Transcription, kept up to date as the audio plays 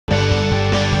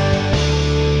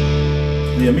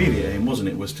the immediate aim, wasn't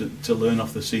it, was to learn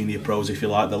off the senior pros, if you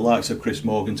like, the likes of Chris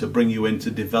Morgan, to bring you in, to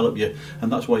develop you,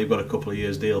 and that's why you've got a couple of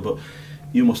years deal. But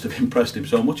you must have impressed him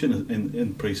so much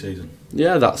in pre-season.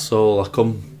 Yeah, that's all I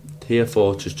come here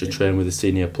for, just to train with the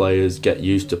senior players, get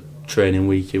used to training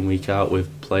week in, week out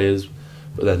with players,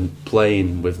 but then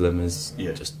playing with them has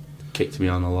just kicked me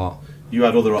on a lot. You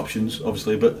had other options,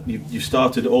 obviously, but you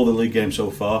started all the league games so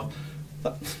far.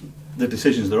 The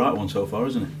decision's the right one so far,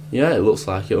 isn't it? Yeah, it looks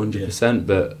like it 100%,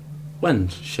 but when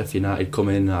Sheffield United come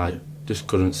in, I just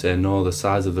couldn't say no. The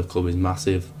size of the club is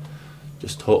massive.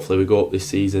 Just hopefully we go up this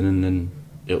season and then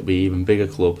it'll be an even bigger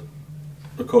club.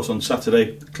 Of course, on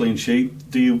Saturday, clean sheet.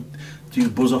 Do you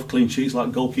buzz off clean sheets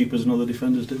like goalkeepers and other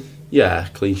defenders do? Yeah,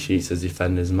 clean sheets as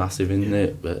defenders, massive, isn't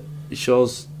it? But it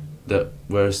shows that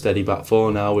we're a steady back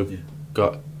four now. We've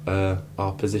got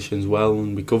our positions well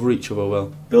and we cover each other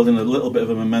well. Building a little bit of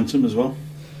a momentum as well?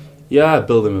 Yeah,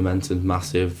 building momentum,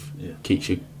 massive. Keeps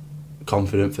you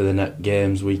confident for the next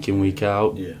games week in, week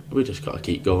out. We just got to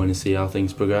keep going and see how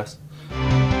things progress.